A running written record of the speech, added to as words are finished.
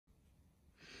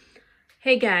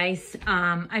Hey guys,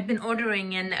 I've been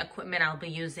ordering in the equipment I'll be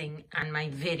using on my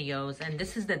videos, and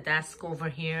this is the desk over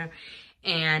here,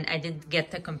 and I did get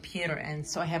the computer in,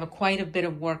 so I have quite a bit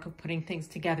of work of putting things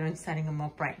together and setting them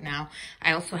up right now.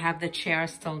 I also have the chair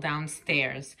still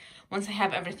downstairs. Once I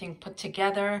have everything put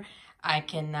together, I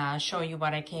can show you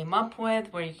what I came up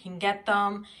with, where you can get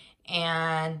them,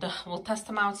 and we'll test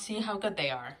them out, see how good they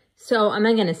are. So I'm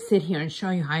not gonna sit here and show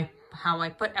you how I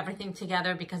put everything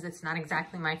together because it's not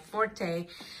exactly my forte,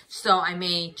 so I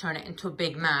may turn it into a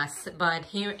big mess. But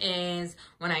here is,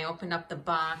 when I opened up the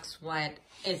box, what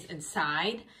is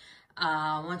inside.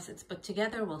 Once it's put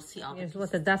together, we'll see all. Here's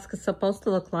what the desk is supposed to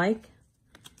look like,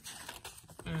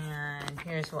 and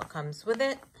here's what comes with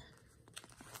it.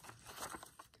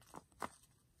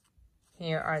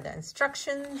 Here are the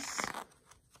instructions.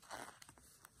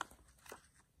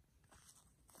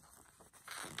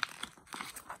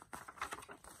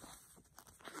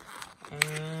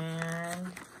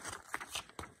 And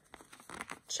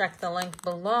check the link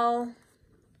below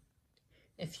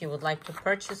if you would like to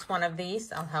purchase one of these.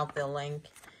 I'll have the link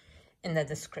in the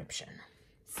description.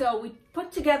 So we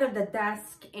put together the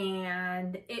desk,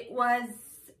 and it was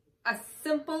a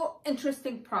simple,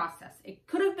 interesting process. It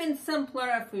could have been simpler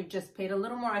if we just paid a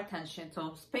little more attention.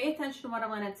 So pay attention to what I'm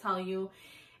going to tell you,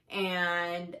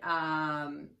 and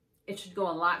it should go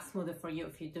a lot smoother for you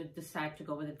if you do decide to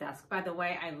go with a desk. By the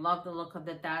way, I love the look of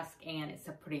the desk, and it's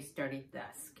a pretty sturdy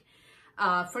desk.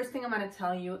 First thing I'm going to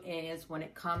tell you is, when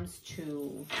it comes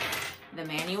to the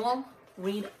manual,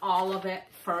 read all of it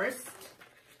first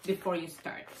before you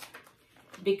start.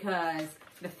 Because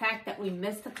the fact that we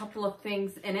missed a couple of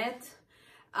things in it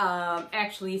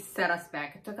actually set us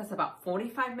back. It took us about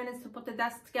 45 minutes to put the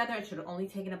desk together. It should have only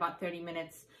taken about 30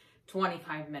 minutes.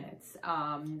 25 minutes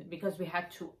because we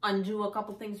had to undo a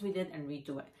couple things we did and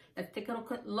redo it. Let's take a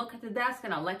look at the desk,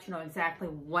 and I'll let you know exactly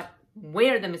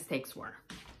where the mistakes were.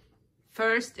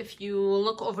 First, if you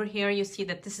look over here, you see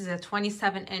that this is a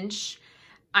 27-inch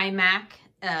iMac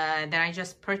that I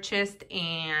just purchased,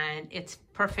 and it's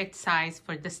perfect size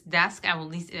for this desk. I will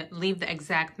leave the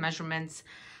exact measurements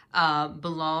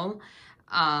below,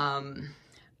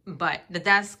 but the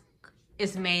desk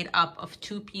is made up of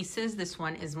two pieces. This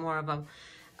one is more of a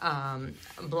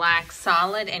black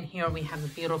solid, and here we have a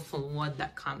beautiful wood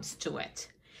that comes to it.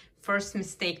 First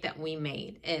mistake that we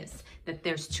made is that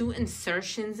there's two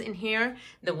insertions in here,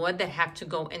 the wood, that have to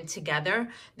go in together.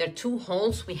 There are two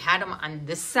holes. We had them on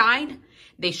this side.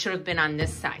 They should have been on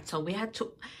this side. So we had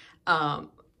to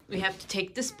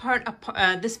take this part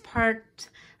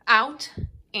out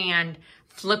and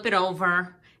flip it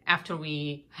over after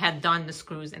we had done the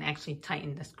screws and actually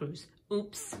tightened the screws.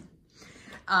 Oops.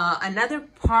 Another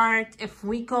part, if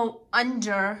we go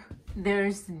under,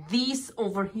 there's these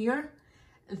over here.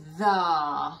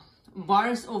 The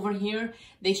bars over here,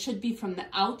 they should be from the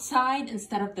outside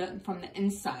instead of from the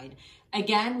inside.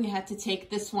 Again, we had to take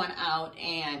this one out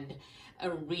and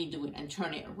redo it and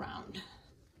turn it around.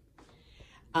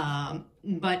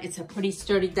 But it's a pretty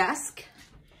sturdy desk.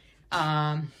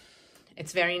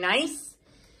 It's very nice.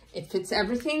 It fits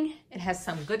everything. It has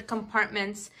some good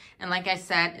compartments. And like I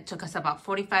said, it took us about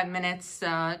 45 minutes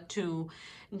to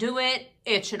do it.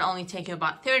 It should only take you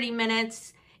about 30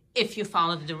 minutes if you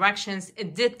follow the directions.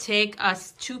 It did take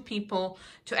us 2 people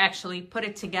to actually put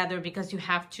it together because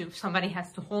somebody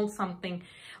has to hold something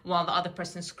while the other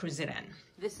person screws it in.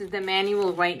 This is the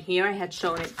manual right here. I had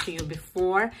shown it to you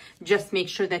before. Just make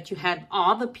sure that you had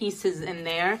all the pieces in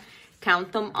there.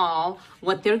 Count them all.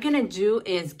 What they're gonna do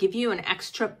is give you an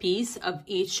extra piece of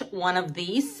each one of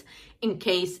these. In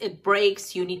case it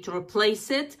breaks, you need to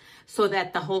replace it so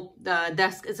that the whole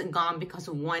desk isn't gone because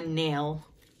of one nail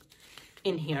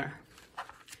in here.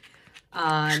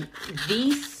 Where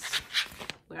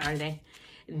are they?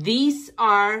 These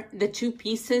are the 2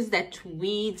 pieces that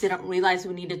we didn't realize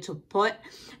we needed to put,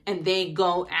 and they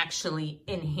go actually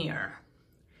in here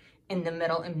in the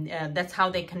middle, and that's how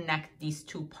they connect these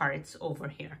 2 parts over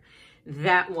here.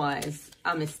 That was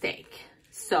a mistake.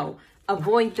 So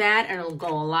avoid that, and it'll go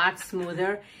a lot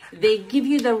smoother. They give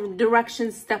you the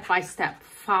directions step by step.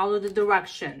 Follow the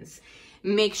directions.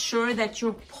 Make sure that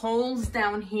your poles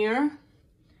down here,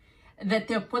 that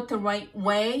they're put the right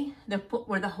way. They're put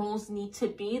where the holes need to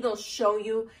be. They'll show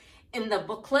you in the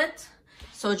booklet.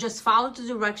 So just follow the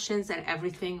directions and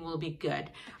everything will be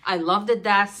good. I love the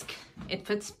desk. It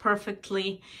fits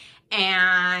perfectly.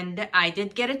 And I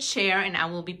did get a chair, and I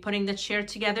will be putting the chair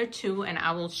together too. And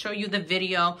I will show you the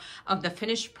video of the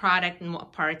finished product and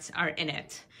what parts are in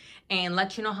it. And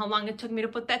let you know how long it took me to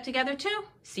put that together too.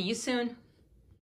 See you soon.